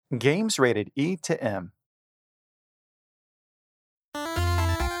Games rated E to M.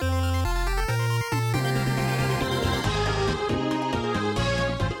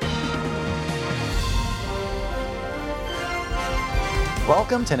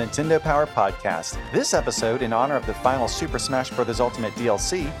 Welcome to Nintendo Power Podcast. This episode, in honor of the final Super Smash Bros. Ultimate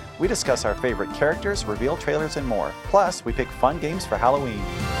DLC, we discuss our favorite characters, reveal trailers, and more. Plus, we pick fun games for Halloween.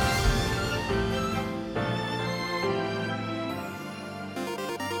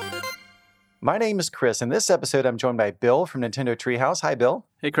 My name is Chris, and this episode I'm joined by Bill from Nintendo Treehouse. Hi, Bill.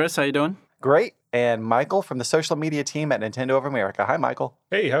 Hey, Chris. How you doing? Great. And Michael from the social media team at Nintendo of America. Hi, Michael.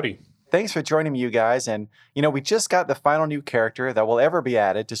 Hey, howdy. Thanks for joining me, you guys. And, we just got the final new character that will ever be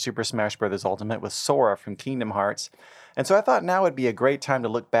added to Super Smash Bros. Ultimate with Sora from Kingdom Hearts. And so I thought now would be a great time to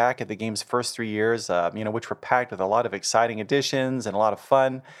look back at the game's first 3 years, which were packed with a lot of exciting additions and a lot of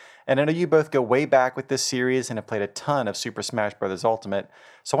fun. And I know you both go way back with this series and have played a ton of Super Smash Bros. Ultimate.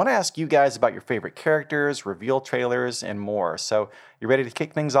 So I want to ask you guys about your favorite characters, reveal trailers, and more. So you ready to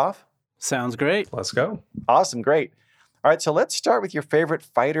kick things off? Sounds great. Let's go. Awesome, great. All right, so let's start with your favorite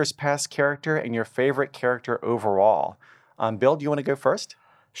Fighters Pass character and your favorite character overall. Bill, do you want to go first?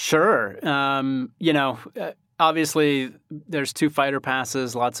 Sure. Obviously there's 2 Fighter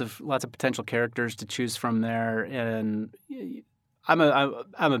Passes, lots of potential characters to choose from there, and I'm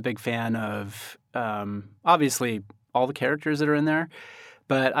a big fan of obviously all the characters that are in there.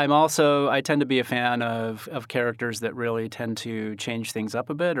 But I tend to be a fan of characters that really tend to change things up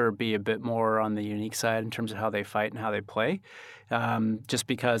a bit or be a bit more on the unique side in terms of how they fight and how they play. Just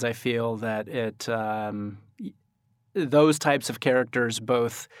because I feel that those types of characters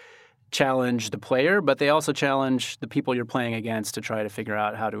both challenge the player, but they also challenge the people you're playing against to try to figure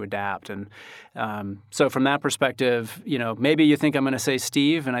out how to adapt. And so from that perspective, maybe you think I'm going to say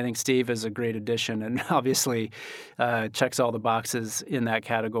Steve, and I think Steve is a great addition and obviously checks all the boxes in that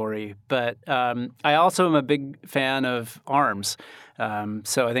category. But I also am a big fan of ARMS.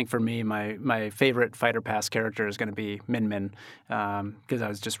 So I think for me, my favorite Fighter Pass character is going to be Min Min, because I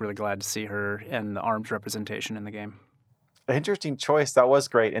was just really glad to see her and the ARMS representation in the game. Interesting choice. That was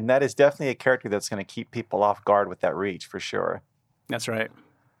great. And that is definitely a character that's going to keep people off guard with that reach, for sure. That's right.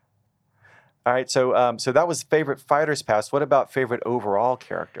 All right. So that was favorite Fighters Pass. What about favorite overall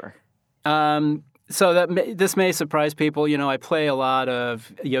character? This may surprise people. I play a lot of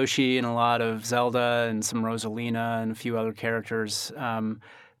Yoshi and a lot of Zelda and some Rosalina and a few other characters.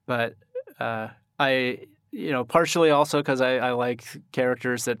 But partially also because I like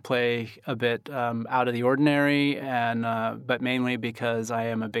characters that play a bit out of the ordinary, but mainly because I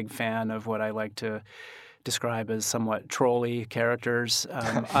am a big fan of what I like to describe as somewhat trolly characters.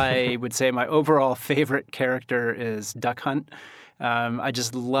 I would say my overall favorite character is Duck Hunt. I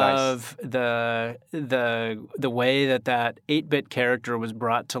just love the way that 8-bit character was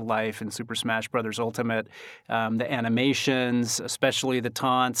brought to life in Super Smash Bros. Ultimate. The animations, especially the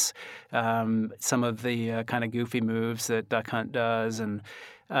taunts, some of the kind of goofy moves that Duck Hunt does, and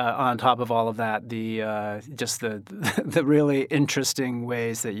on top of all of that, the really interesting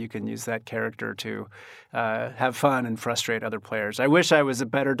ways that you can use that character to have fun and frustrate other players. I wish I was a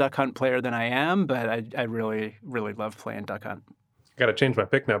better Duck Hunt player than I am, but I really, really love playing Duck Hunt. Got to change my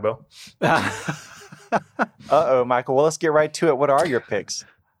pick now, Bill. Uh-oh, Michael. Well, let's get right to it. What are your picks?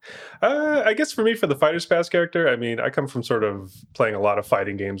 I guess for me, for the Fighters Pass character, I come from sort of playing a lot of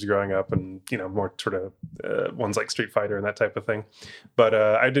fighting games growing up and, more sort of ones like Street Fighter and that type of thing. But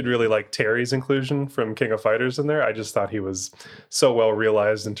I did really like Terry's inclusion from King of Fighters in there. I just thought he was so well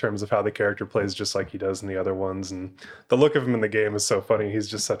realized in terms of how the character plays just like he does in the other ones. And the look of him in the game is so funny. He's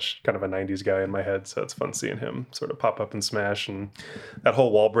just such kind of a 90s guy in my head. So it's fun seeing him sort of pop up and smash. And that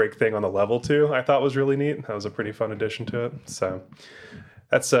whole wall break thing on the level, too, I thought was really neat. That was a pretty fun addition to it. So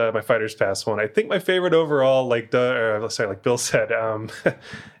that's my Fighters Pass one. I think my favorite overall, like Bill said,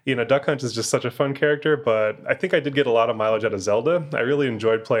 Duck Hunt is just such a fun character, but I think I did get a lot of mileage out of Zelda. I really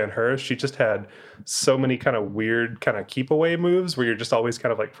enjoyed playing her. She just had so many kind of weird kind of keep away moves where you're just always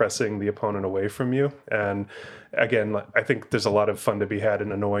kind of like pressing the opponent away from you. And again, I think there's a lot of fun to be had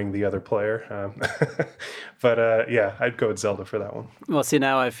in annoying the other player. But I'd go with Zelda for that one. Well, see,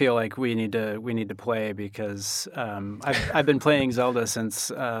 now I feel like we need to play because I've been playing Zelda since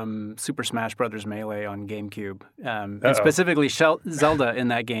Super Smash Bros. Melee on GameCube, and specifically Zelda in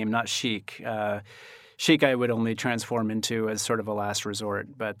that game, not Sheik. Sheik I would only transform into as sort of a last resort,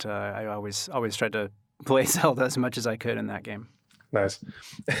 but I always tried to play Zelda as much as I could in that game. Nice.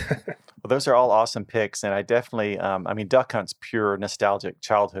 Well, those are all awesome picks, and I definitely, Duck Hunt's pure nostalgic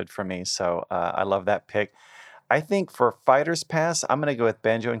childhood for me, so I love that pick. I think for Fighters Pass, I'm going to go with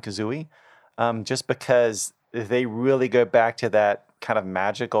Banjo and Kazooie, just because they really go back to that kind of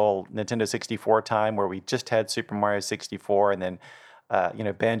magical Nintendo 64 time where we just had Super Mario 64, and then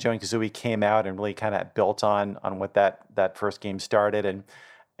Banjo and Kazooie came out and really kind of built on what that first game started,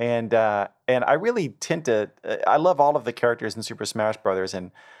 and I really tend to I love all of the characters in Super Smash Brothers,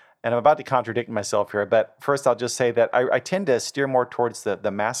 and I'm about to contradict myself here, but first I'll just say that I tend to steer more towards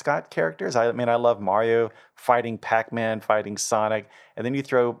the mascot characters. I mean, I love Mario fighting Pac-Man, fighting Sonic, and then you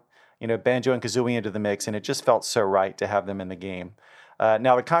throw Banjo and Kazooie into the mix, and it just felt so right to have them in the game.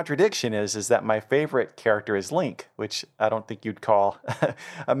 Now the contradiction is that my favorite character is Link, which I don't think you'd call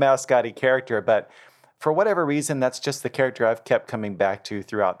a mascot-y character, but for whatever reason, that's just the character I've kept coming back to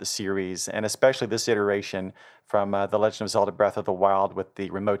throughout the series, and especially this iteration from The Legend of Zelda Breath of the Wild with the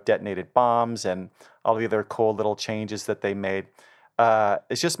remote detonated bombs and all the other cool little changes that they made.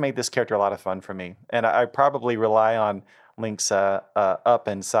 It's just made this character a lot of fun for me, and I probably rely on Link's up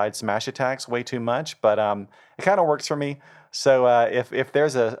and side smash attacks way too much, but it kind of works for me. So if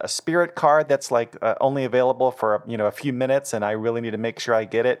there's a spirit card that's like only available for a few minutes, and I really need to make sure I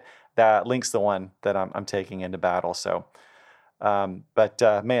get it, that Link's the one that I'm taking into battle. So,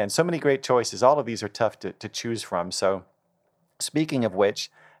 man, so many great choices. All of these are tough to choose from. So, speaking of which,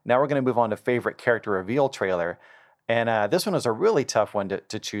 now we're going to move on to favorite character reveal trailer, and this one was a really tough one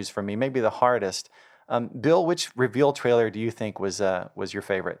to choose for me, maybe the hardest. Bill, which reveal trailer do you think was your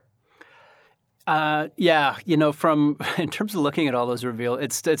favorite? Yeah, from in terms of looking at all those reveals,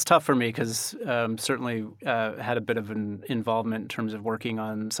 it's tough for me because certainly had a bit of an involvement in terms of working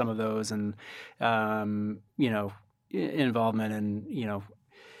on some of those, and involvement in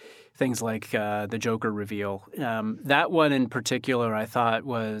things like the Joker reveal. That one in particular, I thought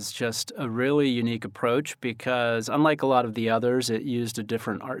was just a really unique approach because unlike a lot of the others, it used a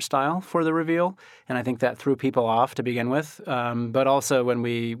different art style for the reveal, and I think that threw people off to begin with. But also when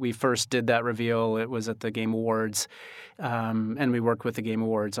we first did that reveal, it was at the Game Awards, and we worked with the Game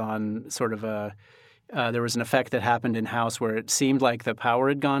Awards on sort of there was an effect that happened in-house where it seemed like the power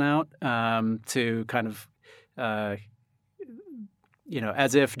had gone out to kind of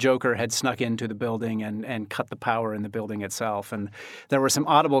as if Joker had snuck into the building and cut the power in the building itself. And there were some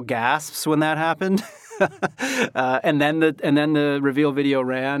audible gasps when that happened. and then the reveal video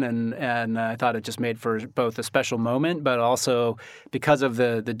ran, and I thought it just made for both a special moment, but also because of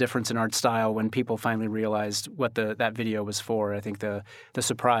the difference in art style, when people finally realized what that video was for, I think the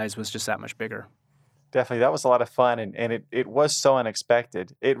surprise was just that much bigger. Definitely. That was a lot of fun, and it was so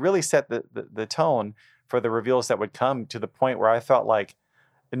unexpected. It really set the tone for the reveals that would come, to the point where I felt like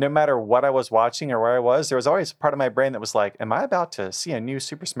no matter what I was watching or where I was, there was always a part of my brain that was like, am I about to see a new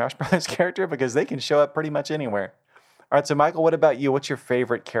Super Smash Bros. Character? Because they can show up pretty much anywhere. All right, so Michael, what about you? What's your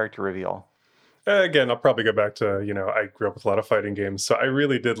favorite character reveal? Again, I'll probably go back to, I grew up with a lot of fighting games. So I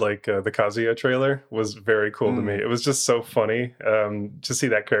really did like the Kazuya trailer was very cool to me. It was just so funny to see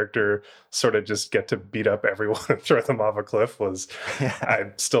that character sort of just get to beat up everyone and throw them off a cliff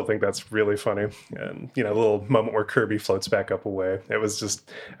I still think that's really funny. And, the little moment where Kirby floats back up away. It was just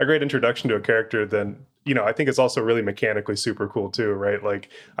a great introduction to a character that, I think it's also really mechanically super cool too, right? Like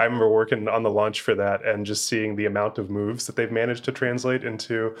I remember working on the launch for that and just seeing the amount of moves that they've managed to translate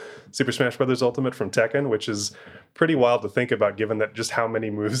into Super Smash Bros. Ultimate from Tekken, which is pretty wild to think about given that just how many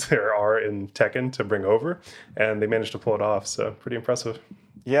moves there are in Tekken to bring over, and they managed to pull it off. So pretty impressive.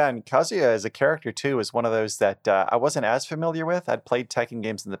 Yeah, and Kazuya as a character too is one of those that I wasn't as familiar with. I'd played Tekken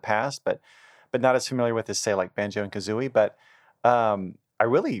games in the past, but not as familiar with as, say, like Banjo and Kazooie. But I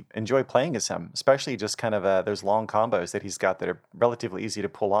really enjoy playing as him, especially just kind of those long combos that he's got that are relatively easy to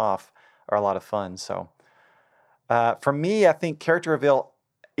pull off are a lot of fun. So for me, I think character reveal,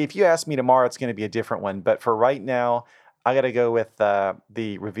 if you ask me tomorrow, it's going to be a different one. But for right now, I got to go with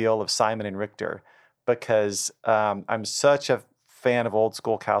the reveal of Simon and Richter, because I'm such a fan of old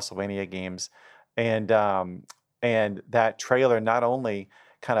school Castlevania games, and that trailer not only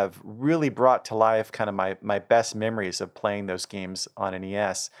kind of really brought to life kind of my best memories of playing those games on an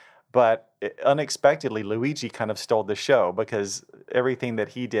NES, but unexpectedly Luigi kind of stole the show, because everything that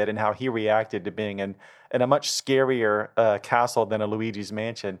he did and how he reacted to being in a much scarier castle than a Luigi's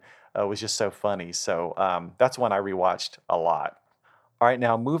Mansion was just so funny. So that's one I rewatched a lot. All right,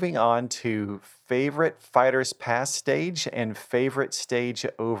 now moving on to favorite Fighters Pass stage and favorite stage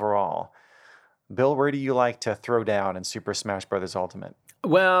overall. Bill, where do you like to throw down in Super Smash Bros. Ultimate?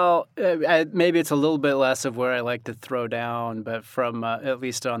 Well, maybe it's a little bit less of where I like to throw down, but from at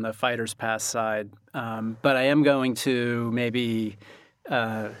least on the Fighters Pass side. But I am going to maybe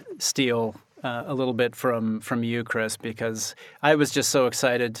steal a little bit from you, Chris, because I was just so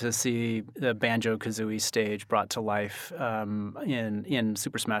excited to see the Banjo-Kazooie stage brought to life in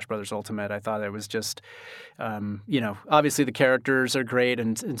Super Smash Bros. Ultimate. I thought it was just, obviously the characters are great,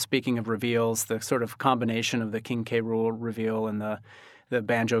 and speaking of reveals, the sort of combination of the King K. Rool reveal and the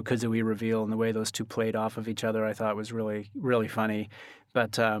Banjo-Kazooie reveal and the way those two played off of each other, I thought was really, really funny.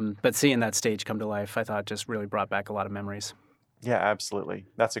 But seeing that stage come to life, I thought just really brought back a lot of memories. Yeah, absolutely.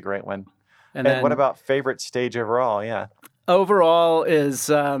 That's a great one. And And then, what about favorite stage overall? Yeah. overall is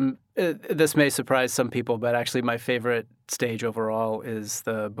this may surprise some people, but actually my favorite stage overall is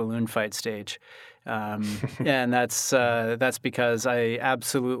the balloon fight stage, and that's because I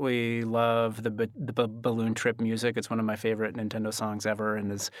absolutely love the balloon trip music. It's one of my favorite Nintendo songs ever,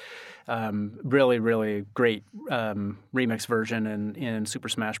 and is really, really great remix version in Super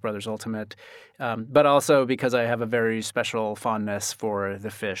Smash Bros. Ultimate. But also because I have a very special fondness for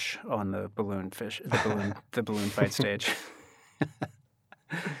the fish on the balloon fight stage.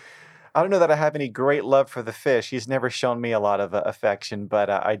 I don't know that I have any great love for the fish. He's never shown me a lot of affection, but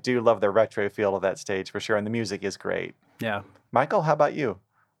I do love the retro feel of that stage for sure, and the music is great. Yeah. Michael, how about you?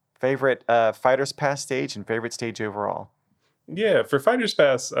 Favorite Fighters Pass stage and favorite stage overall? Yeah, for Fighters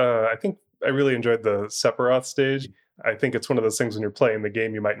Pass, I think I really enjoyed the Sephiroth stage. I think it's one of those things when you're playing the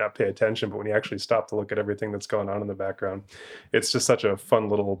game, you might not pay attention, but when you actually stop to look at everything that's going on in the background, it's just such a fun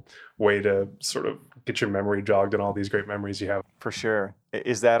little way to sort of get your memory jogged and all these great memories you have. For sure.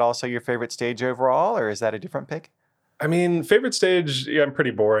 Is that also your favorite stage overall, or is that a different pick? I mean, favorite stage, yeah, I'm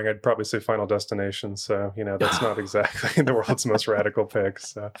pretty boring. I'd probably say Final Destination. So, that's not exactly the world's most radical pick.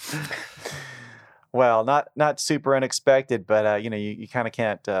 So. Well, not super unexpected, but you kind of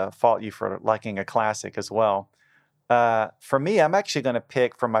can't fault you for liking a classic as well. For me, I'm actually going to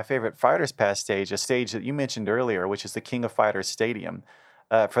pick from my favorite Fighters Pass stage, a stage that you mentioned earlier, which is the King of Fighters Stadium.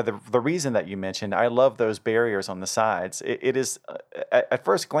 For the reason that you mentioned, I love those barriers on the sides. It is, at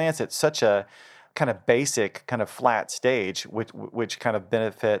first glance, it's such a kind of basic, kind of flat stage, which kind of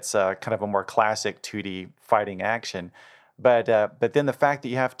benefits kind of a more classic 2D fighting action. But then the fact that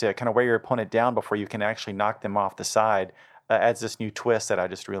you have to kind of wear your opponent down before you can actually knock them off the side adds this new twist that I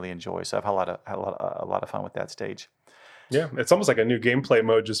just really enjoy. So I've had a lot of fun with that stage. Yeah, it's almost like a new gameplay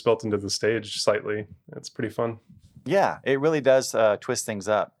mode just built into the stage slightly. It's pretty fun. Yeah, it really does twist things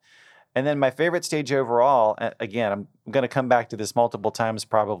up. And then my favorite stage overall, again, I'm going to come back to this multiple times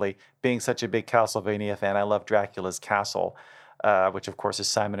probably, being such a big Castlevania fan, I love Dracula's Castle, which of course is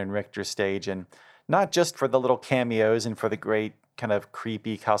Simon and Richter's stage. And not just for the little cameos and for the great kind of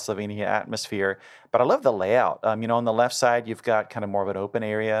creepy Castlevania atmosphere, but I love the layout. On the left side, you've got kind of more of an open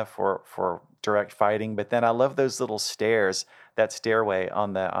area for direct fighting, but then I love those little stairs, that stairway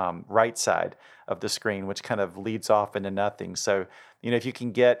on the right side of the screen, which kind of leads off into nothing. So, if you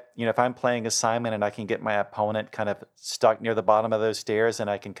can get, if I'm playing as Simon and I can get my opponent kind of stuck near the bottom of those stairs and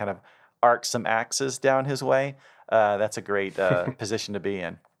I can kind of arc some axes down his way, that's a great position to be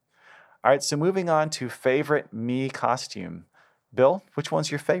in. All right, so moving on to favorite Mii costume. Bill, which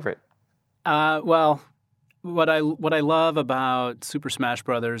one's your favorite? Well, what I love about Super Smash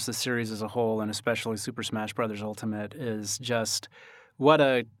Brothers, the series as a whole, and especially Super Smash Brothers Ultimate, is just what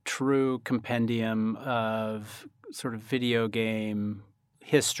a true compendium of sort of video game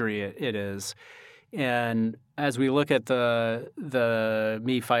history it is. And as we look at the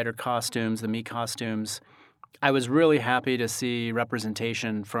Mii fighter costumes, the Mii costumes, I was really happy to see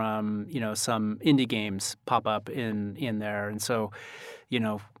representation from, some indie games pop up in there. And so,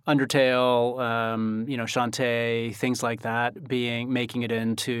 Undertale, Shantae, things like that making it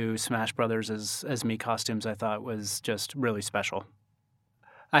into Smash Brothers as Mii costumes, I thought was just really special.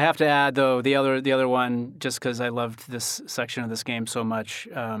 I have to add, though, the other one, just because I loved this section of this game so much,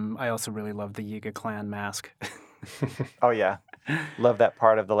 I also really loved the Yiga Clan mask. Oh, yeah. Love that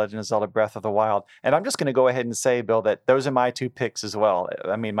part of The Legend of Zelda Breath of the Wild. And I'm just going to go ahead and say, Bill, that those are my two picks as well.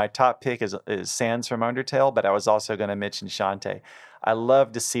 I mean, my top pick is Sans from Undertale, but I was also going to mention Shantae. I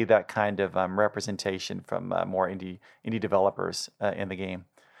love to see that kind of representation from more indie developers in the game.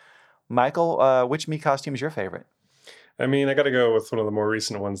 Michael, which Mii costume is your favorite? I mean, I got to go with one of the more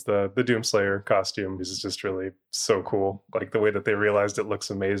recent ones, the Doomslayer costume. This is just really so cool. Like the way that they realized it looks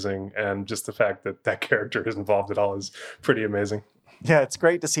amazing, and just the fact that that character is involved at all is pretty amazing. Yeah, it's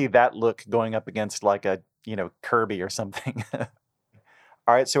great to see that look going up against like a, Kirby or something.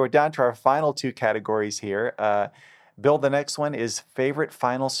 All right, so we're down to our final two categories here. Bill, the next one is favorite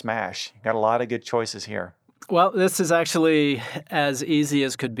Final Smash. Got a lot of good choices here. Well, this is actually as easy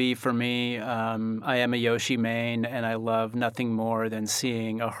as could be for me. I am a Yoshi main, and I love nothing more than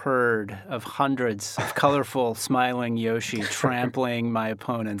seeing a herd of hundreds of colorful, smiling Yoshi trampling my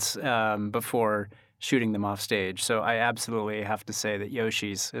opponents before shooting them off stage. So I absolutely have to say that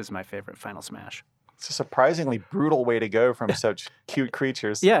Yoshi's is my favorite Final Smash. It's a surprisingly brutal way to go from such cute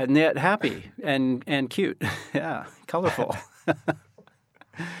creatures. Yeah, and yet happy and cute. Yeah, colorful.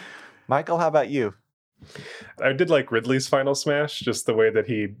 Michael, how about you? I did like Ridley's Final Smash, just the way that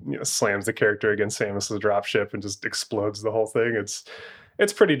he slams the character against Samus's dropship and just explodes the whole thing.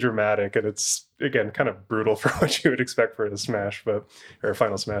 It's pretty dramatic, and it's again kind of brutal for what you would expect for a Smash, or a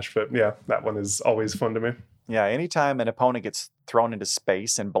Final Smash. But yeah, that one is always fun to me. Yeah, anytime an opponent gets thrown into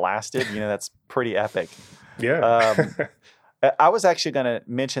space and blasted, that's pretty epic. Yeah. I was actually going to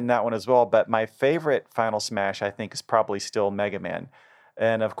mention that one as well, but my favorite Final Smash, I think, is probably still Mega Man.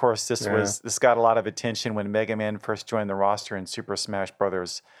 And of course, this got a lot of attention when Mega Man first joined the roster in Super Smash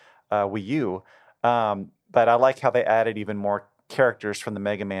Bros. Wii U. But I like how they added even more characters from the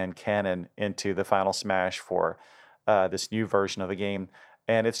Mega Man canon into the Final Smash for this new version of the game.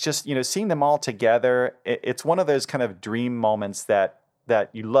 And it's just, seeing them all together, it's one of those kind of dream moments that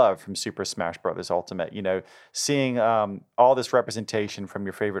you love from Super Smash Bros. Ultimate. Seeing all this representation from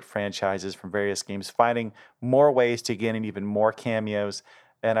your favorite franchises from various games, finding more ways to get in even more cameos.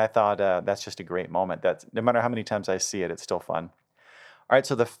 And I thought that's just a great moment. That no matter how many times I see it, it's still fun. All right,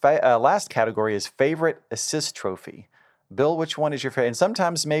 so the last category is favorite assist trophy. Bill, which one is your favorite? And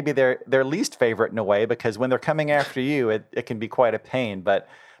sometimes maybe they're least favorite in a way, because when they're coming after you, it can be quite a pain. But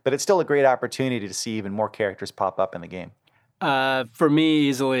it's still a great opportunity to see even more characters pop up in the game. For me,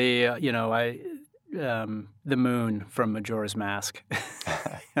 easily, the moon from Majora's Mask.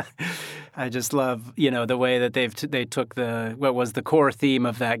 I just love, the way that they took what was the core theme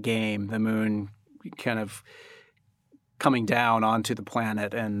of that game, the moon, kind of coming down onto the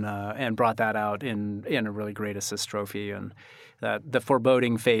planet, and brought that out in a really great assist trophy. And that the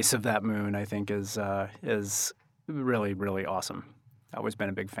foreboding face of that moon, I think, is really, really awesome. I've always been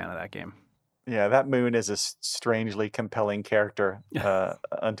a big fan of that game. Yeah, that moon is a strangely compelling character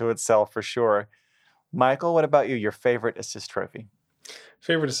unto itself, for sure. Michael, what about you? Your favorite assist trophy?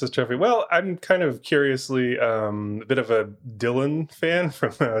 Favorite assist trophy? Well, I'm kind of curiously a bit of a Dylan fan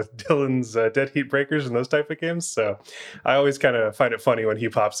from Dylan's Dead Heat Breakers and those type of games. So I always kind of find it funny when he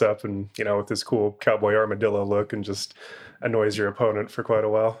pops up and, with this cool cowboy armadillo look and just annoys your opponent for quite a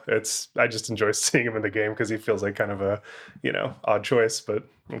while. I just enjoy seeing him in the game because he feels like kind of a, odd choice, but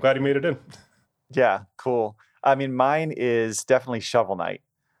I'm glad he made it in. Yeah, cool. I mean, mine is definitely Shovel Knight.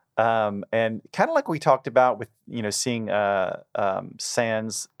 And kind of like we talked about with, seeing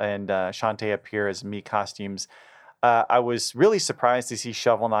Sans and Shantae appear as Mii costumes. I was really surprised to see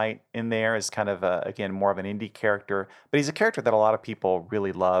Shovel Knight in there as kind of, again, more of an indie character. But he's a character that a lot of people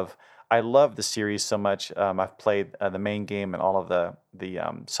really love. I love the series so much. I've played the main game and all of the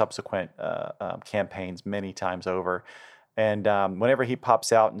subsequent campaigns many times over. And whenever he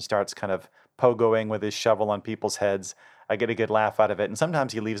pops out and starts kind of pogoing with his shovel on people's heads, I get a good laugh out of it. And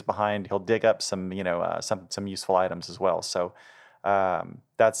sometimes he'll dig up some, some useful items as well. So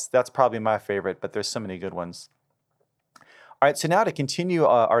that's probably my favorite, but there's so many good ones. All right, so now to continue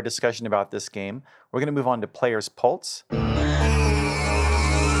our discussion about this game, we're going to move on to Player's Pulse.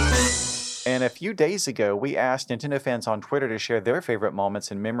 And a few days ago, we asked Nintendo fans on Twitter to share their favorite moments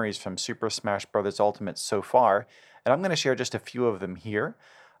and memories from Super Smash Bros. Ultimate so far. And I'm going to share just a few of them here.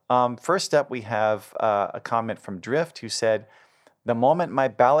 First up, we have a comment from Drift, who said, "The moment my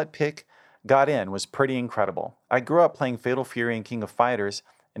ballot pick got in was pretty incredible. I grew up playing Fatal Fury and King of Fighters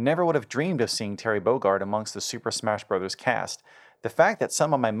and never would have dreamed of seeing Terry Bogard amongst the Super Smash Bros. Cast. The fact that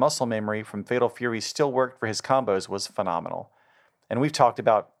some of my muscle memory from Fatal Fury still worked for his combos was phenomenal." And we've talked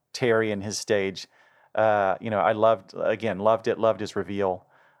about Terry and his stage. I loved it, loved his reveal.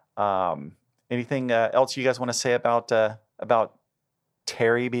 Anything else you guys want to say about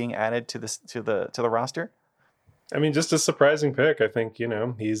Terry being added to the roster? I mean, just a surprising pick. I think,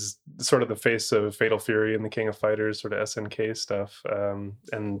 he's sort of the face of Fatal Fury and the King of Fighters, sort of SNK stuff.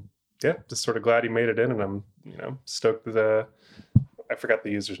 And yeah, just sort of glad he made it in, and I'm, stoked that I forgot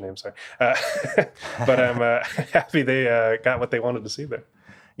the user's name, sorry. But I'm happy they got what they wanted to see there.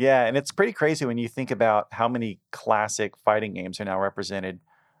 Yeah, and it's pretty crazy when you think about how many classic fighting games are now represented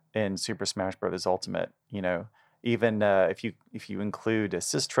in Super Smash Bros. Ultimate. Even if you include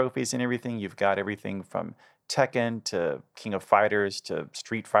assist trophies and everything, you've got everything from Tekken to King of Fighters to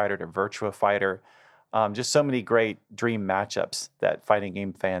Street Fighter to Virtua Fighter. Just so many great dream matchups that fighting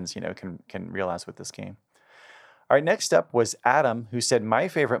game fans, can realize with this game. All right, next up was Adam, who said, my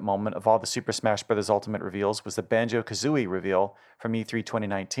favorite moment of all the Super Smash Bros. Ultimate reveals was the Banjo-Kazooie reveal from E3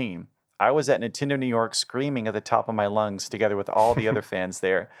 2019. I was at Nintendo New York screaming at the top of my lungs together with all the other fans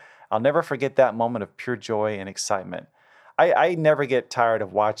there. I'll never forget that moment of pure joy and excitement. I never get tired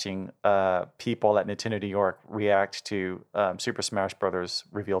of watching people at Nintendo New York react to Super Smash Bros.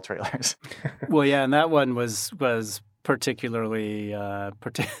 Reveal trailers. Well, yeah, and that one was particularly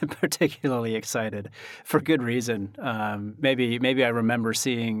particularly excited for good reason. Maybe I remember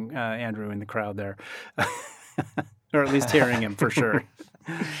seeing Andrew in the crowd there, or at least hearing him for sure.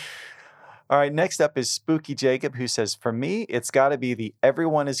 All right, next up is Spooky Jacob, who says, for me, it's got to be the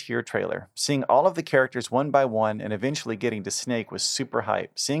Everyone is Here trailer. Seeing all of the characters one by one and eventually getting to Snake was super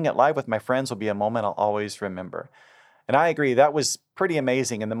hype. Seeing it live with my friends will be a moment I'll always remember. And I agree, that was pretty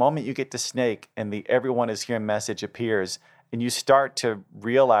amazing. And the moment you get to Snake and the Everyone is Here message appears, and you start to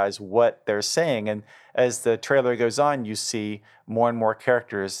realize what they're saying. And as the trailer goes on, you see more and more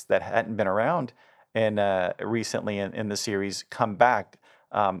characters that hadn't been around recently in the series come back.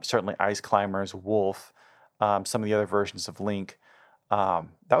 Certainly Ice Climbers, Wolf, some of the other versions of Link. That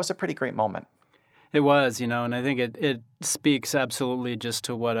was a pretty great moment. It was, and I think it speaks absolutely just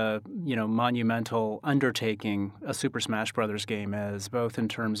to what a, monumental undertaking a Super Smash Brothers game is, both in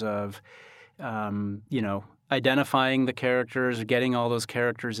terms of, identifying the characters, getting all those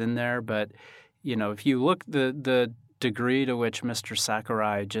characters in there. But, if you look the degree to which Mr.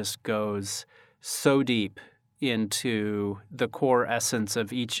 Sakurai just goes so deep into the core essence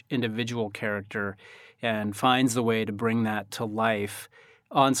of each individual character and finds the way to bring that to life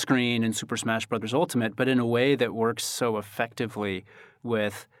on screen in Super Smash Bros. Ultimate, but in a way that works so effectively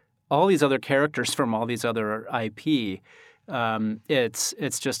with all these other characters from all these other IP.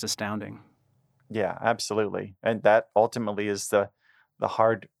 It's just astounding. Yeah, absolutely. And that ultimately is the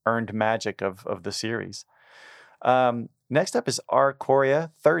hard-earned magic of the series. Next up is R.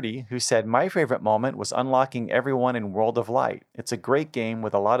 Coria 30, who said, my favorite moment was unlocking everyone in World of Light. It's a great game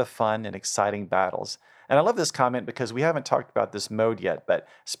with a lot of fun and exciting battles. And I love this comment because we haven't talked about this mode yet, but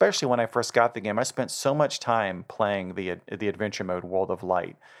especially when I first got the game, I spent so much time playing the adventure mode World of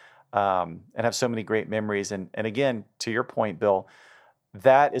Light and have so many great memories. And again, to your point, Bill,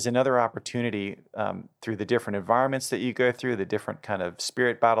 that is another opportunity through the different environments that you go through, the different kind of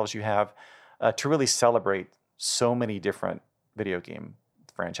spirit battles you have, to really celebrate so many different video game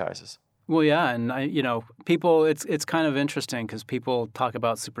franchises. Well, yeah, and people. It's kind of interesting because people talk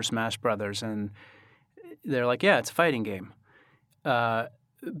about Super Smash Brothers, and they're like, "Yeah, it's a fighting game."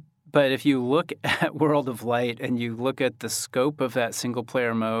 But if you look at World of Light and you look at the scope of that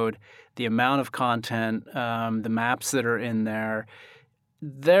single-player mode, the amount of content, the maps that are in there,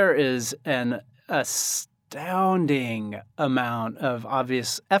 there is an astounding amount of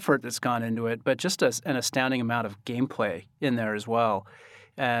obvious effort that's gone into it, but just an astounding amount of gameplay in there as well.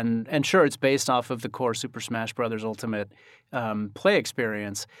 And sure, it's based off of the core Super Smash Bros. Ultimate play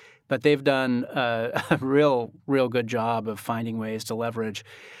experience, but they've done a real good job of finding ways to leverage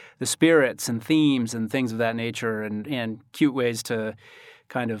the spirits and themes and things of that nature, and cute ways to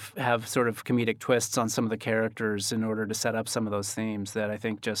kind of have sort of comedic twists on some of the characters in order to set up some of those themes that I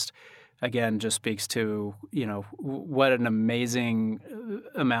think just speaks to, what an amazing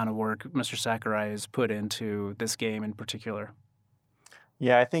amount of work Mr. Sakurai has put into this game in particular.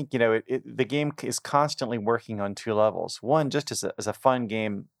 Yeah, I think, the game is constantly working on two levels. One, just as a fun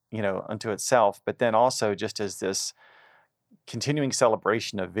game, unto itself, but then also just as this continuing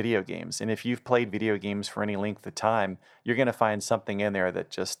celebration of video games. And if you've played video games for any length of time, you're going to find something in there that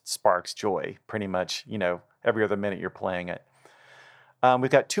just sparks joy pretty much, every other minute you're playing it.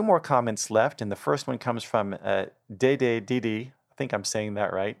 We've got two more comments left, and the first one comes from Dede Didi. I think I'm saying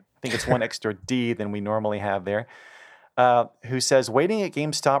that right. I think it's one extra D than we normally have there. Who says, waiting at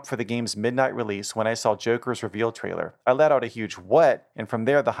GameStop for the game's midnight release when I saw Joker's reveal trailer. I let out a huge what, and from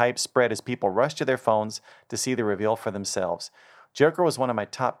there the hype spread as people rushed to their phones to see the reveal for themselves. Joker was one of my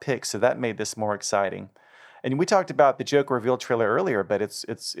top picks, so that made this more exciting. And we talked about the Joker reveal trailer earlier, but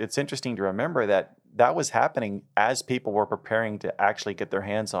it's interesting to remember that was happening as people were preparing to actually get their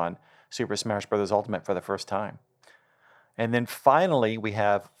hands on Super Smash Bros. Ultimate for the first time. And then finally, we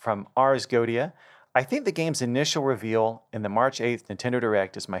have from Ars Godia, I think the game's initial reveal in the March 8th Nintendo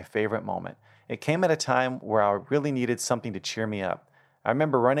Direct is my favorite moment. It came at a time where I really needed something to cheer me up. I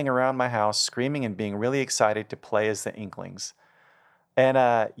remember running around my house screaming and being really excited to play as the Inklings. And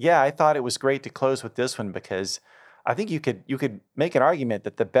I thought it was great to close with this one because I think you could make an argument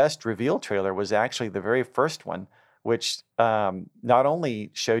that the best reveal trailer was actually the very first one, which not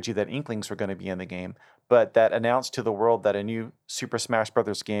only showed you that Inklings were going to be in the game, but that announced to the world that a new Super Smash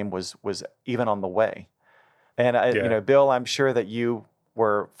Bros. Game was even on the way. And, Yeah. Bill, I'm sure that you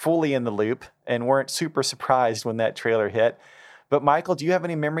were fully in the loop and weren't super surprised when that trailer hit. But Michael, do you have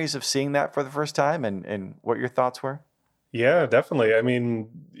any memories of seeing that for the first time and what your thoughts were? Yeah, definitely. I mean,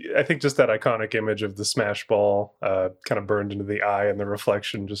 I think just that iconic image of the smash ball kind of burned into the eye and the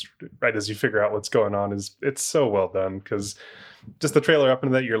reflection just right as you figure out what's going on it's so well done because just the trailer up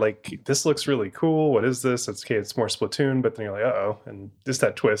into that you're like, this looks really cool. What is this? It's okay, it's more Splatoon, but then you're like, uh-oh. And just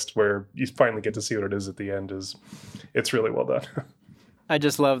that twist where you finally get to see what it is at the end it's really well done. I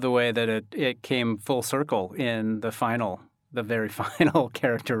just love the way that it came full circle in the very final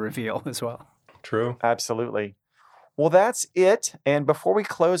character reveal as well. True. Absolutely. Well, that's it. And before we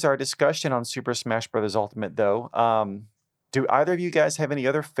close our discussion on Super Smash Bros. Ultimate, though, do either of you guys have any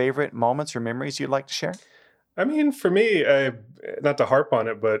other favorite moments or memories you'd like to share? I mean, for me, not to harp on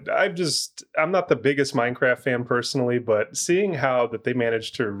it, but I'm not the biggest Minecraft fan personally, but seeing how that they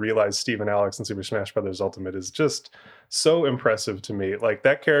managed to realize Steve and Alex in Super Smash Bros. Ultimate is just so impressive to me. Like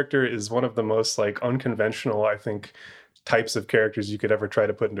that character is one of the most like unconventional, I think, types of characters you could ever try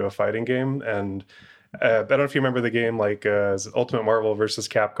to put into a fighting game. And I don't know if you remember the game like Ultimate Marvel versus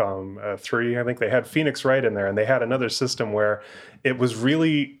Capcom 3. I think they had Phoenix Wright in there, and they had another system where it was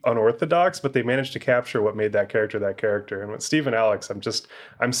really unorthodox, but they managed to capture what made that character. And with Steve and Alex,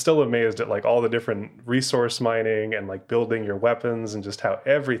 I'm still amazed at like all the different resource mining and like building your weapons and just how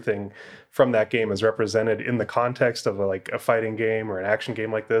everything from that game is represented in the context of like a fighting game or an action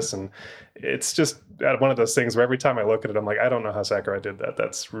game like this. And it's just one of those things where every time I look at it, I'm like, I don't know how Sakurai did that.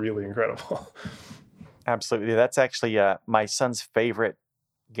 That's really incredible. Absolutely. That's actually my son's favorite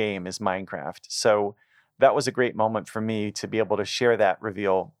game is Minecraft. So that was a great moment for me to be able to share that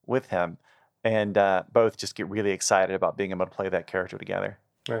reveal with him and both just get really excited about being able to play that character together.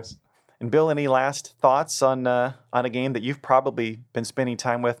 Nice. And Bill, any last thoughts on a game that you've probably been spending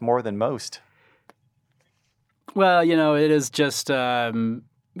time with more than most? Well, it is just, it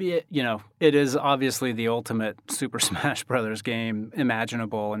is obviously the ultimate Super Smash Brothers game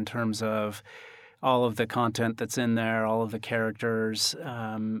imaginable in terms of all of the content that's in there, all of the characters,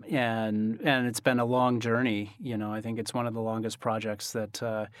 and it's been a long journey. I think it's one of the longest projects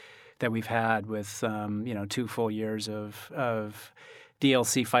that we've had with 2 full years of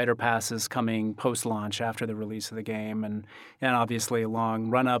DLC fighter passes coming post-launch after the release of the game, and obviously a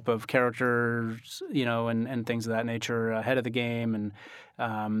long run-up of characters, and things of that nature ahead of the game, and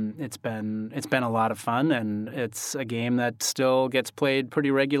it's been a lot of fun, and it's a game that still gets played pretty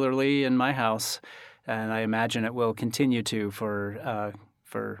regularly in my house, and I imagine it will continue to for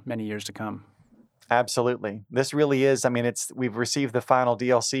many years to come. Absolutely, this really is. I mean, we've received the final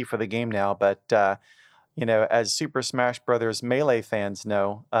DLC for the game now, but as Super Smash Brothers Melee fans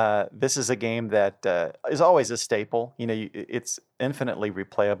know, this is a game that is always a staple. It's infinitely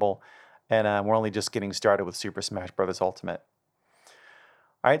replayable, and we're only just getting started with Super Smash Brothers Ultimate.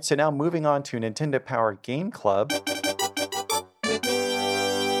 All right, so now moving on to Nintendo Power Game Club.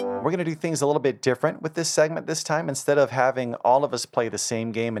 We're going to do things a little bit different with this segment this time. Instead of having all of us play the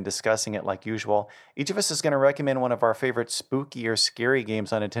same game and discussing it like usual, each of us is going to recommend one of our favorite spooky or scary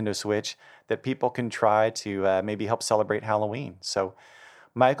games on Nintendo Switch that people can try to maybe help celebrate Halloween. So,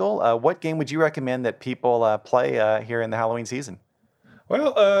 Michael, what game would you recommend that people play here in the Halloween season?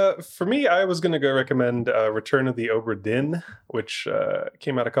 Well, for me, I was going to go recommend Return of the Obra Dinn, which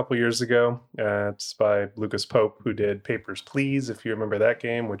came out a couple years ago. It's by Lucas Pope, who did Papers, Please, if you remember that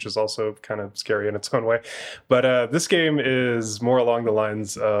game, which is also kind of scary in its own way. But this game is more along the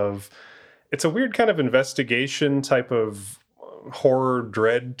lines of, it's a weird kind of investigation type of horror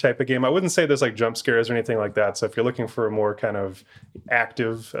dread type of game. I wouldn't say there's like jump scares or anything like that. So if you're looking for a more kind of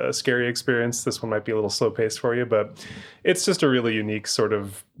active, scary experience, this one might be a little slow paced for you, but it's just a really unique sort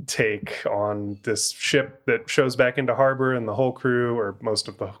of take on this ship that shows back into harbor, and the whole crew, or most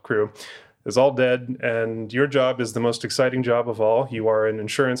of the crew, is all dead, and your job is the most exciting job of all. You are an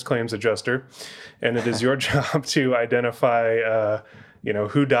insurance claims adjuster, and it is your job to identify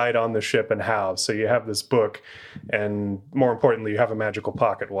who died on the ship and how. So you have this book, and more importantly, you have a magical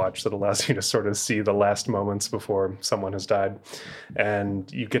pocket watch that allows you to sort of see the last moments before someone has died.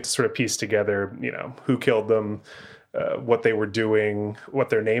 And you get to sort of piece together, who killed them, what they were doing, what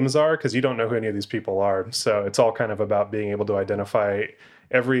their names are, because you don't know who any of these people are. So it's all kind of about being able to identify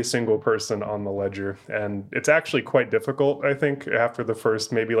every single person on the ledger. And it's actually quite difficult, I think, after the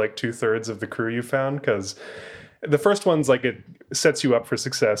first maybe like 2/3 of the crew you found, because the first one's like, it sets you up for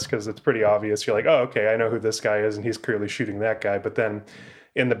success because it's pretty obvious. You're like, oh, okay, I know who this guy is, and he's clearly shooting that guy. But then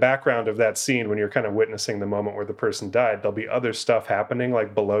in the background of that scene, when you're kind of witnessing the moment where the person died, there'll be other stuff happening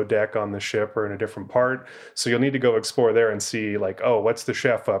like below deck on the ship or in a different part. So you'll need to go explore there and see like, oh, what's the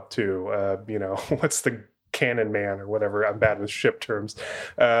chef up to? What's the Cannon Man or whatever. I'm bad with ship terms.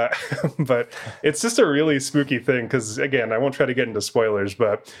 But it's just a really spooky thing because, again, I won't try to get into spoilers,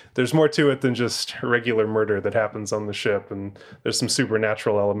 but there's more to it than just regular murder that happens on the ship. And there's some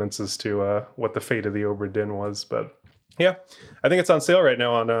supernatural elements as to what the fate of the Obra Dinn was. But yeah, I think it's on sale right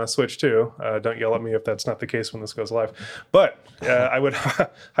now on Switch too. Don't yell at me if that's not the case when this goes live. But I would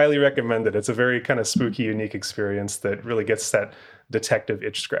highly recommend it. It's a very kind of spooky, unique experience that really gets that detective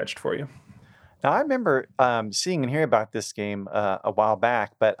itch scratched for you. Now, I remember seeing and hearing about this game a while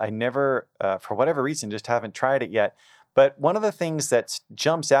back, but I never, for whatever reason, just haven't tried it yet. But one of the things that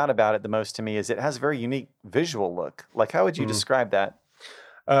jumps out about it the most to me is it has a very unique visual look. Like, how would you describe that?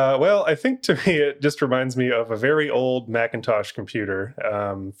 Well, I think to me, it just reminds me of a very old Macintosh computer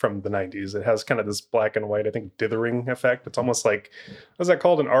from the 90s. It has kind of this black and white, I think, dithering effect. It's almost like, what's that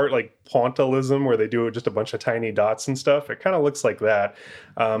called in art? Like pointillism, where they do just a bunch of tiny dots and stuff. It kind of looks like that.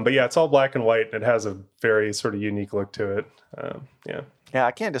 But yeah, it's all black and white, and it has a very sort of unique look to it. Yeah. Yeah,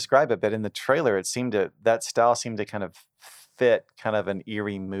 I can't describe it, but in the trailer, that style seemed to kind of fit kind of an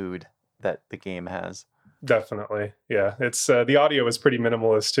eerie mood that the game has. Definitely. Yeah. It's the audio is pretty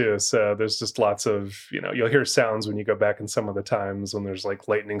minimalist too. So there's just lots of, you'll hear sounds when you go back in some of the times when there's like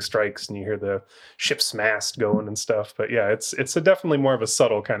lightning strikes and you hear the ship's mast going and stuff. But yeah, it's definitely more of a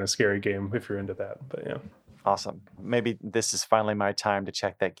subtle kind of scary game if you're into that. But yeah. Awesome. Maybe this is finally my time to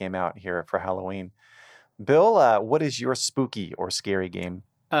check that game out here for Halloween. Bill, what is your spooky or scary game?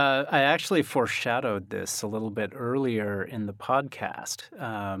 I actually foreshadowed this a little bit earlier in the podcast,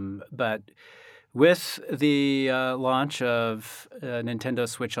 but with the launch of Nintendo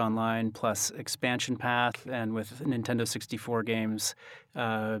Switch Online plus Expansion Path, and with Nintendo 64 games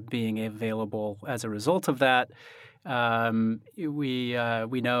being available as a result of that, we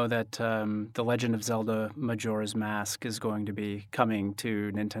know that The Legend of Zelda Majora's Mask is going to be coming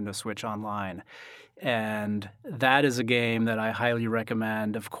to Nintendo Switch Online. And that is a game that I highly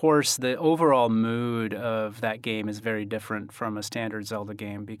recommend. Of course, the overall mood of that game is very different from a standard Zelda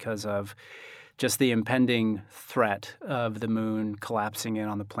game because of just the impending threat of the moon collapsing in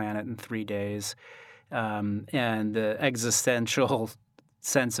on the planet in 3 days, and the existential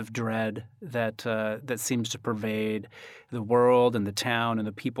sense of dread that seems to pervade the world and the town and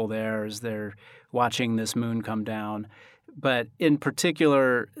the people there as they're watching this moon come down. But in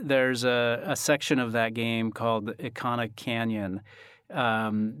particular, there's a section of that game called Ikana Canyon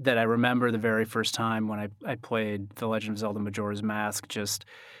that I remember the very first time when I played The Legend of Zelda Majora's Mask, just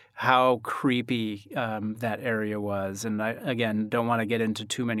how creepy that area was. And I, again, don't want to get into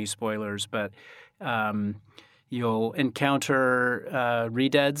too many spoilers, but you'll encounter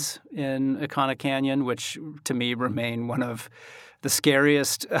Redeads in Ikana Canyon, which to me remain one of the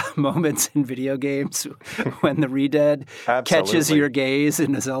scariest moments in video games when the Redead catches your gaze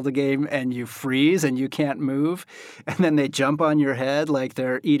in a Zelda game and you freeze and you can't move, and then they jump on your head like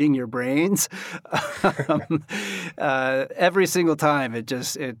they're eating your brains. Every single time, it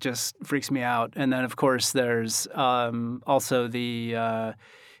just freaks me out. And then, of course, there's also the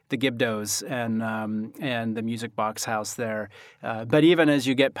Gibdos and the Music Box House there. But even as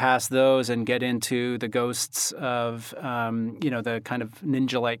you get past those and get into the ghosts of, the kind of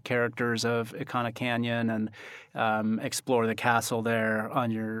ninja-like characters of Ikana Canyon and explore the castle there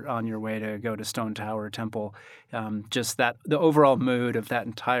on your way to go to Stone Tower Temple, just that the overall mood of that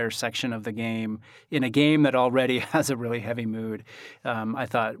entire section of the game in a game that already has a really heavy mood, I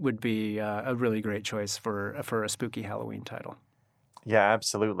thought would be a really great choice for a spooky Halloween title. Yeah,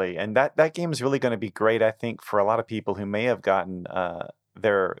 absolutely. And that game is really going to be great, I think, for a lot of people who may have gotten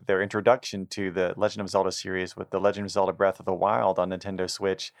their introduction to the Legend of Zelda series with The Legend of Zelda Breath of the Wild on Nintendo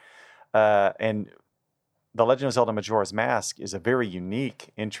Switch. And The Legend of Zelda Majora's Mask is a very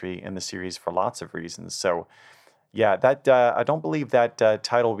unique entry in the series for lots of reasons. So, yeah, that I don't believe that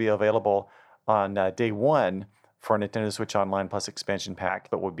title will be available on day one for Nintendo Switch Online plus expansion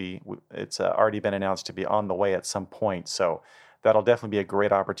pack, but it's already been announced to be on the way at some point. So that'll definitely be a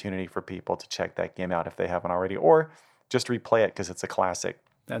great opportunity for people to check that game out if they haven't already, or just replay it because it's a classic.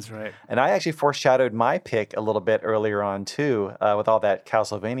 That's right. And I actually foreshadowed my pick a little bit earlier on too, with all that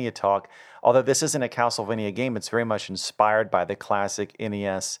Castlevania talk. Although this isn't a Castlevania game, it's very much inspired by the classic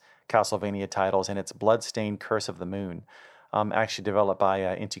NES Castlevania titles, and it's Bloodstained Curse of the Moon, actually developed by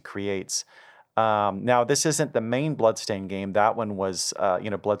Inti Creates. Now, this isn't the main Bloodstained game. That one was,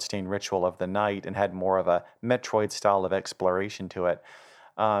 Bloodstained Ritual of the Night and had more of a Metroid style of exploration to it.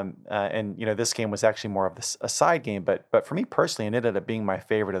 This game was actually more of a side game. But for me personally, it ended up being my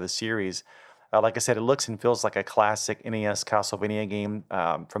favorite of the series. Like I said, it looks and feels like a classic NES Castlevania game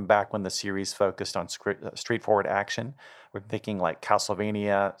from back when the series focused on straightforward action. We're thinking like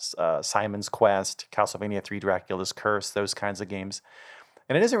Castlevania, Simon's Quest, Castlevania 3 Dracula's Curse, those kinds of games.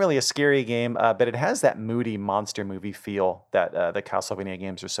 And it isn't really a scary game, but it has that moody monster movie feel that the Castlevania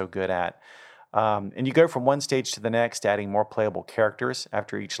games are so good at. And you go from one stage to the next, adding more playable characters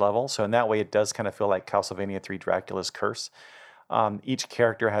after each level. So in that way, it does kind of feel like Castlevania 3 Dracula's Curse. Each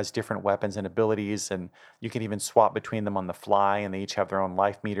character has different weapons and abilities, and you can even swap between them on the fly, and they each have their own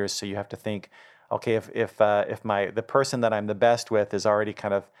life meters. So you have to think, okay, if the person that I'm the best with is already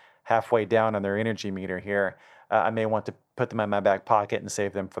kind of halfway down on their energy meter here, I may want to put them in my back pocket and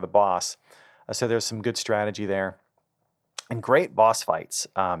save them for the boss. So there's some good strategy there. And great boss fights,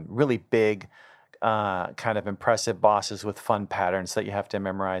 really big, kind of impressive bosses with fun patterns that you have to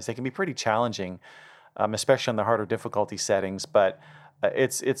memorize. They can be pretty challenging, especially on the harder difficulty settings. But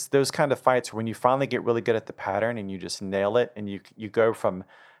it's those kind of fights where when you finally get really good at the pattern and you just nail it, and you go from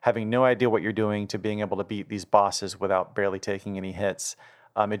having no idea what you're doing to being able to beat these bosses without barely taking any hits.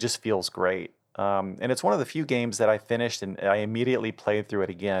 It just feels great. And it's one of the few games that I finished and I immediately played through it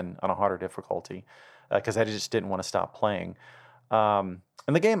again on a harder difficulty because I just didn't want to stop playing. And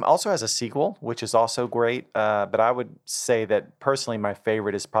the game also has a sequel, which is also great. But I would say that personally, my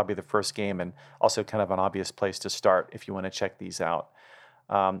favorite is probably the first game, and also kind of an obvious place to start if you want to check these out.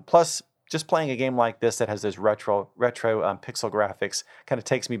 Plus, just playing a game like this that has those retro pixel graphics kind of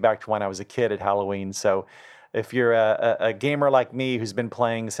takes me back to when I was a kid at Halloween. So if you're a gamer like me who's been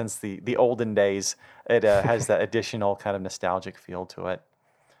playing since the olden days, it has that additional kind of nostalgic feel to it.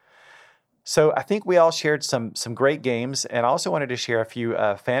 So I think we all shared some great games, and I also wanted to share a few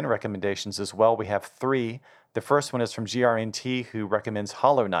fan recommendations as well. We have 3. The first one is from GRNT, who recommends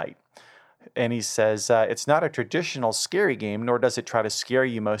Hollow Knight. And he says, it's not a traditional scary game, nor does it try to scare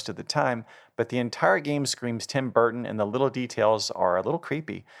you most of the time, but the entire game screams Tim Burton, and the little details are a little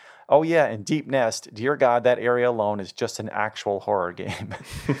creepy. Oh yeah, and Deep Nest, dear God, that area alone is just an actual horror game.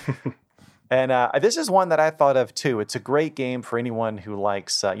 And this is one that I thought of too. It's a great game for anyone who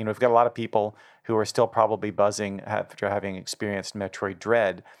likes, we've got a lot of people who are still probably buzzing after having experienced Metroid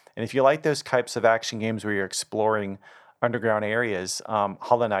Dread. And if you like those types of action games where you're exploring underground areas,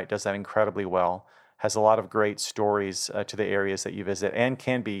 Hollow Knight does that incredibly well. Has a lot of great stories to the areas that you visit, and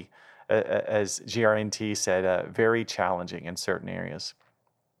can be, as GRNT said, very challenging in certain areas.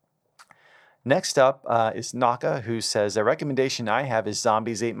 Next up is Naka, who says, a recommendation I have is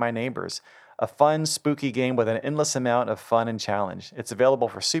Zombies Ate My Neighbors, a fun, spooky game with an endless amount of fun and challenge. It's available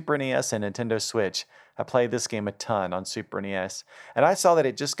for Super NES and Nintendo Switch. I played this game a ton on Super NES. And I saw that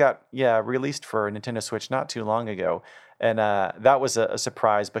it just got released for Nintendo Switch not too long ago. And that was a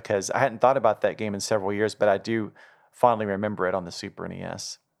surprise because I hadn't thought about that game in several years, but I do fondly remember it on the Super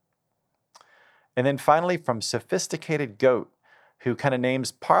NES. And then finally from Sophisticated Goat, who kind of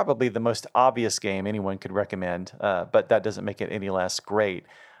names probably the most obvious game anyone could recommend, but that doesn't make it any less great.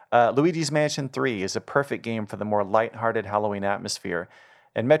 Luigi's Mansion 3 is a perfect game for the more lighthearted Halloween atmosphere.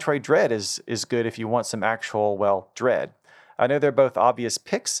 And Metroid Dread is good if you want some actual, dread. I know they're both obvious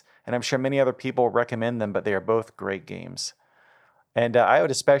picks, and I'm sure many other people recommend them, but they are both great games. And I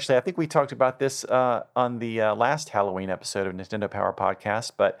would especially, I think we talked about this on the last Halloween episode of Nintendo Power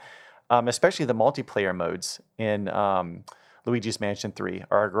Podcast, but especially the multiplayer modes in Luigi's Mansion 3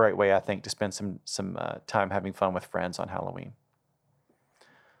 are a great way, I think, to spend some time having fun with friends on Halloween.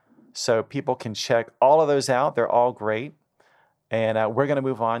 So people can check all of those out. They're all great. And we're going to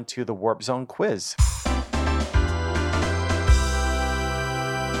move on to the Warp Zone quiz.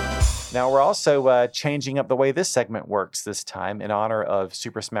 Now, we're also changing up the way this segment works this time in honor of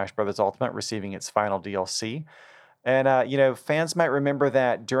Super Smash Bros. Ultimate receiving its final DLC. And, fans might remember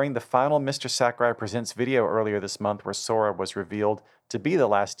that during the final Mr. Sakurai Presents video earlier this month, where Sora was revealed to be the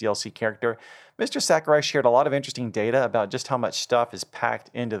last DLC character, Mr. Sakurai shared a lot of interesting data about just how much stuff is packed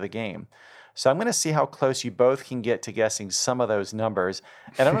into the game. So I'm going to see how close you both can get to guessing some of those numbers.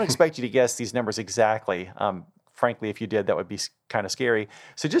 And I don't expect you to guess these numbers exactly. Frankly, if you did, that would be kind of scary.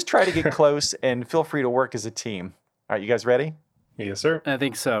 So just try to get close and feel free to work as a team. All right, you guys ready? Yes, sir. I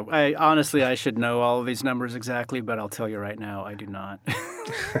think so. I should know all of these numbers exactly, but I'll tell you right now, I do not.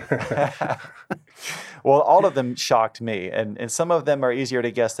 Well, all of them shocked me, and some of them are easier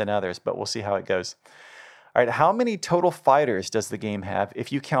to guess than others, but we'll see how it goes. All right, how many total fighters does the game have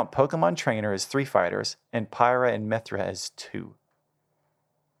if you count Pokemon Trainer as 3 fighters and Pyra and Mythra as 2?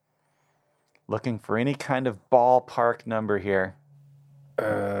 Looking for any kind of ballpark number here.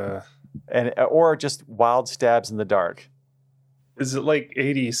 Or just wild stabs in the dark. Is it like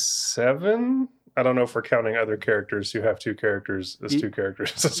 87? I don't know if we're counting other characters who have two characters as two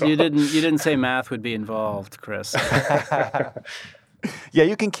characters as well. You didn't say math would be involved, Chris. Yeah,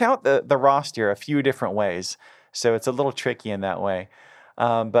 you can count the roster a few different ways, so it's a little tricky in that way.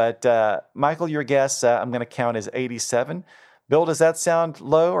 But Michael, your guess, I'm going to count as 87. Bill, does that sound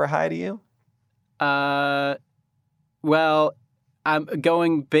low or high to you? Well, I'm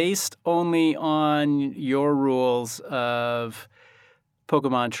going based only on your rules of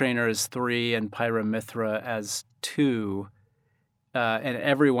Pokemon Trainer as 3 and Pyramithra as 2, and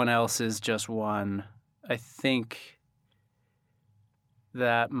everyone else is just 1. I think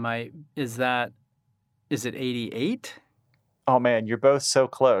that is it 88? Oh man, you're both so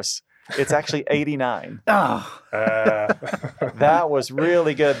close. It's actually 89. Oh. That was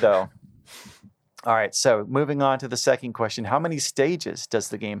really good though. All right, so moving on to the second question. How many stages does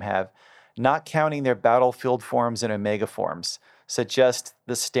the game have? Not counting their battlefield forms and Omega forms. So just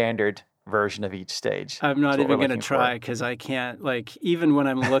the standard version of each stage. I'm not even going to try because I can't, even when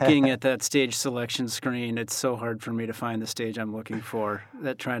I'm looking at that stage selection screen, it's so hard for me to find the stage I'm looking for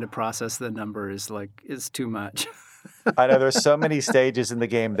that trying to process the number is too much. I know there's so many stages in the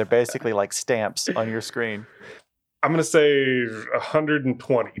game. They're basically like stamps on your screen. I'm going to say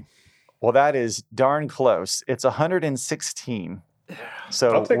 120. Well, that is darn close. It's 116.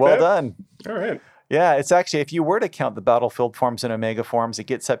 So well done. All right. Yeah, it's actually, if you were to count the battlefield forms and Omega forms, it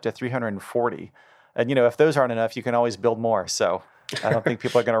gets up to 340. And, if those aren't enough, you can always build more. So I don't think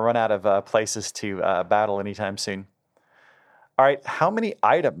people are going to run out of places to battle anytime soon. All right, how many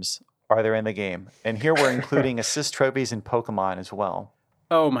items are there in the game? And here we're including assist trophies and Pokemon as well.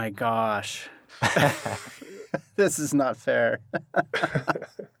 Oh my gosh. This is not fair.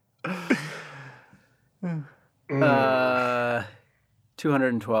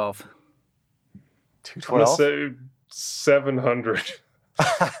 212. 212? I'm going to say 700.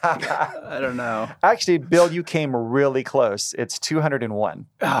 I don't know. Actually, Bill, you came really close. It's 201.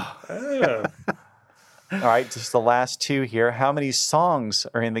 Oh. All right, just the last two here. How many songs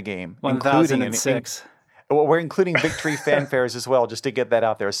are in the game? 1,006. Well, we're including victory fanfares as well, just to get that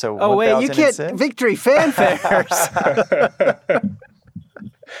out there. So, oh, wait, you can't victory fanfares.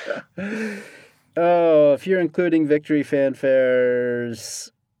 Oh, if you're including victory fanfares,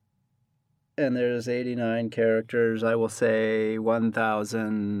 and there's 89 characters, I will say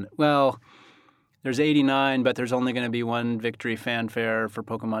 1,000. Well, there's 89, but there's only going to be one victory fanfare for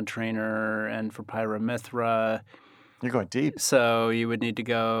Pokemon Trainer and for Pyramithra. You're going deep. So you would need to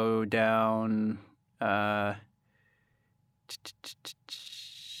go down...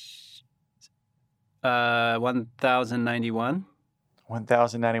 1,091.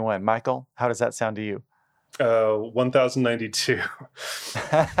 1,091. Michael, how does that sound to you? 1,092.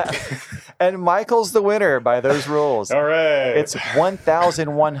 And Michael's the winner by those rules. All right. It's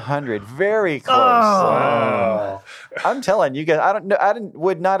 1,100. Very close. Oh. Wow. I'm telling you guys,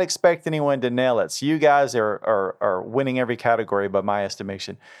 would not expect anyone to nail it. So you guys are winning every category by my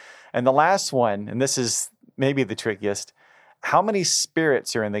estimation. And the last one, and this is maybe the trickiest, how many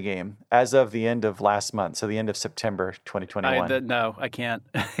spirits are in the game as of the end of last month, so the end of September 2021? No, I can't.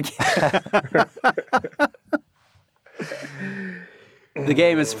 The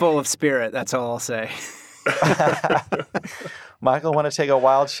game is full of spirit, that's all I'll say. Michael, want to take a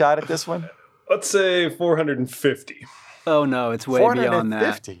wild shot at this one? Let's say 450. Oh, no, it's way beyond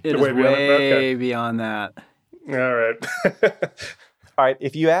that. It is way beyond that. All right. All right,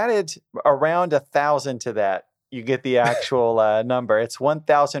 if you added around 1,000 to that, you get the actual number. It's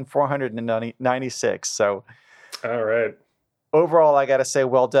 1,496. So, all right. Overall, I got to say,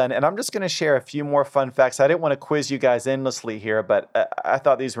 well done. And I'm just going to share a few more fun facts. I didn't want to quiz you guys endlessly here, but I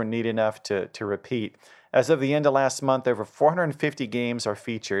thought these were neat enough to repeat. As of the end of last month, over 450 games are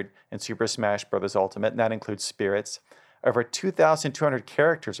featured in Super Smash Bros. Ultimate, and that includes spirits. Over 2,200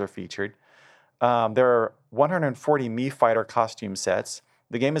 characters are featured. There are 140 Mii Fighter costume sets.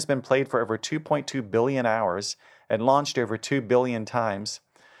 The game has been played for over 2.2 billion hours and launched over 2 billion times.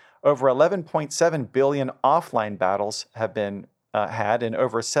 Over 11.7 billion offline battles have been had and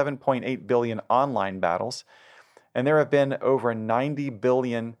over 7.8 billion online battles. And there have been over 90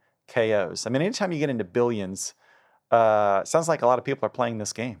 billion KOs. I mean, anytime you get into billions, sounds like a lot of people are playing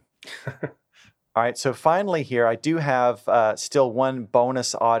this game. All right, so finally here, I do have still one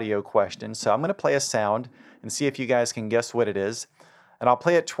bonus audio question. So I'm going to play a sound and see if you guys can guess what it is. And I'll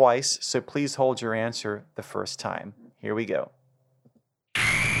play it twice, so please hold your answer the first time. Here we go.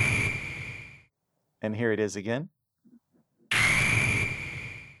 And here it is again.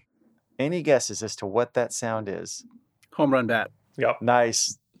 Any guesses as to what that sound is? Home run bat. Yep.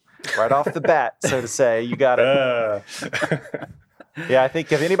 Nice. Right off the bat, so to say. You got it. Yeah, I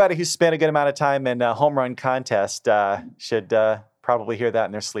think if anybody who's spent a good amount of time in a home run contest should probably hear that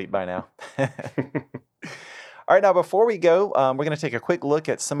in their sleep by now. All right, now before we go, we're going to take a quick look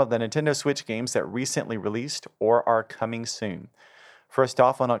at some of the Nintendo Switch games that recently released or are coming soon. First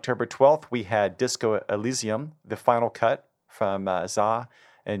off, on October 12th, we had Disco Elysium, the final cut from ZA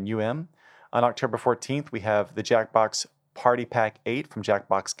and UM. On October 14th, we have the Jackbox Party Pack 8 from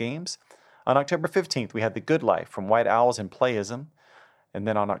Jackbox Games. On October 15th, we had The Good Life from White Owls and Playism. And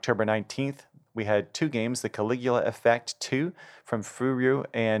then on October 19th, we had two games, The Caligula Effect 2 from Furu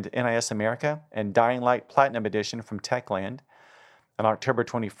and NIS America, and Dying Light Platinum Edition from Techland. On October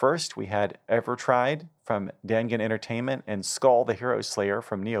 21st, we had Evertried from Dangan Entertainment and Skull the Hero Slayer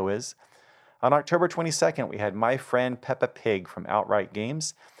from NeoWiz. On October 22nd, we had My Friend Peppa Pig from Outright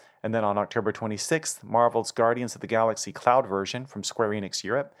Games. And then on October 26th, Marvel's Guardians of the Galaxy Cloud version from Square Enix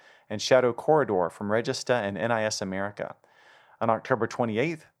Europe, and Shadow Corridor from Regista and NIS America. On October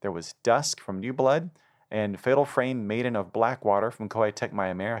 28th, there was Dusk from New Blood, and Fatal Frame Maiden of Blackwater from Koei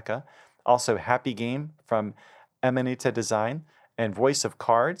Tecmo America. Also Happy Game from Amanita Design, and Voice of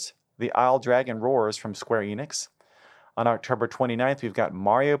Cards, The Isle Dragon Roars from Square Enix. On October 29th, we've got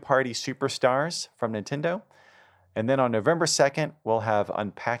Mario Party Superstars from Nintendo. And then on November 2nd, we'll have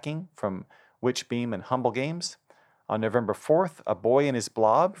Unpacking from Witchbeam and Humble Games. On November 4th, A Boy and His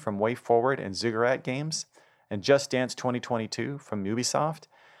Blob from WayForward and Ziggurat Games, and Just Dance 2022 from Ubisoft.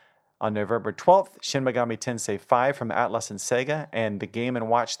 On November 12th, Shin Megami Tensei 5 from Atlas and Sega, and the Game &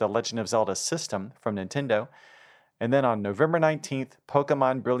 Watch The Legend of Zelda System from Nintendo. And then on November 19th,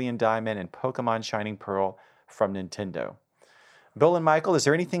 Pokemon Brilliant Diamond and Pokemon Shining Pearl from Nintendo. Bill and Michael, is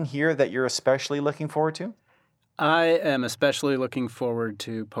there anything here that you're especially looking forward to? I am especially looking forward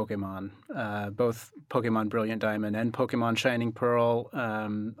to Pokemon, both Pokemon Brilliant Diamond and Pokemon Shining Pearl.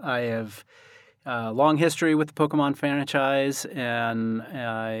 I have a long history with the Pokemon franchise, and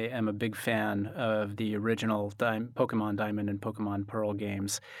I am a big fan of the original Pokemon Diamond and Pokemon Pearl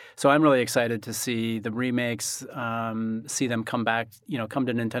games. So I'm really excited to see the remakes, see them come back, come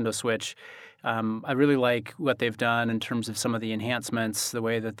to Nintendo Switch. I really like what they've done in terms of some of the enhancements, the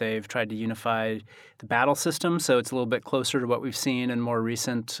way that they've tried to unify the battle system, so it's a little bit closer to what we've seen in more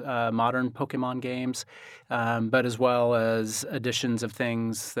recent modern Pokemon games, but as well as additions of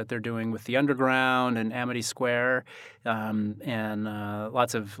things that they're doing with the Underground and Amity Square, and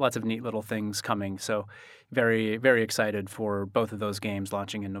lots of neat little things coming. So very, very excited for both of those games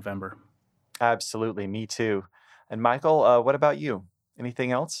launching in November. Absolutely, me too. And Michael, what about you?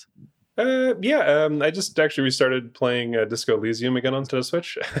 Anything else? I just actually restarted playing Disco Elysium again on Nintendo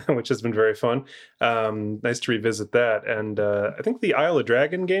Switch, which has been very fun. Nice to revisit that. And I think the Isle of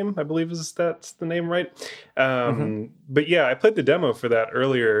Dragon game, I believe that's the name, right? But yeah, I played the demo for that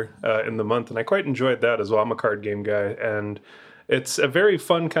earlier in the month, and I quite enjoyed that as well. I'm a card game guy, and it's a very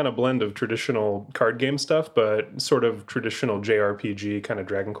fun kind of blend of traditional card game stuff, but sort of traditional JRPG kind of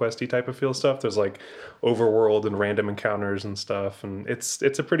Dragon Quest-y type of feel stuff. There's like overworld and random encounters and stuff, and it's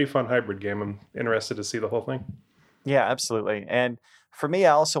a pretty fun hybrid game. I'm interested to see the whole thing. Yeah, absolutely. And for me,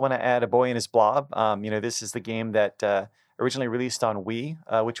 I also want to add A Boy and His Blob. This is the game that originally released on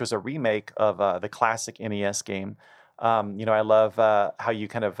Wii, which was a remake of the classic NES game. I love how you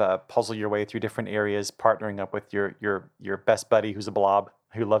kind of puzzle your way through different areas, partnering up with your best buddy who's a blob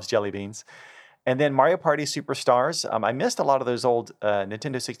who loves jelly beans. And then Mario Party Superstars. I missed a lot of those old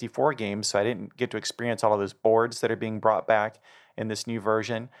Nintendo 64 games, so I didn't get to experience all of those boards that are being brought back in this new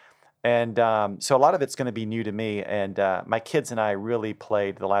version. And so a lot of it's going to be new to me. And my kids and I really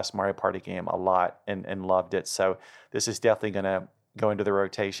played the last Mario Party game a lot and loved it. So this is definitely going to go into the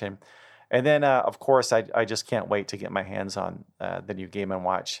rotation. And then, of course, I just can't wait to get my hands on the new Game &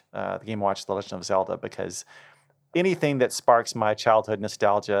 Watch, the Game & Watch The Legend of Zelda, because anything that sparks my childhood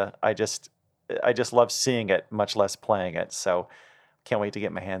nostalgia, I just love seeing it, much less playing it. So can't wait to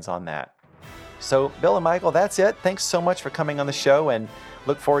get my hands on that. So Bill and Michael, that's it. Thanks so much for coming on the show, and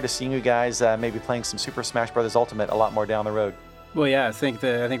look forward to seeing you guys maybe playing some Super Smash Bros. Ultimate a lot more down the road. Well, yeah, I think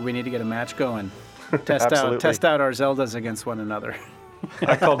we need to get a match going. Test out our Zeldas against one another.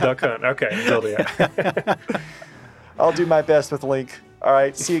 I call Duck Hunt. Okay, Zelda. I'll do my best with Link. All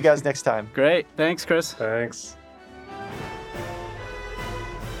right, see you guys next time. Great. Thanks, Chris. Thanks.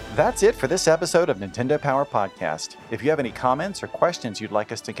 That's it for this episode of Nintendo Power Podcast. If you have any comments or questions you'd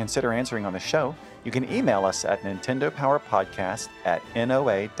like us to consider answering on the show, you can email us at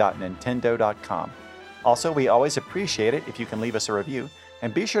nintendopowerpodcast@noa.nintendo.com. Also, we always appreciate it if you can leave us a review,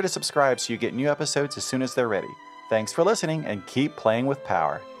 and be sure to subscribe so you get new episodes as soon as they're ready. Thanks for listening, and keep playing with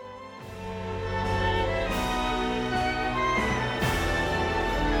power.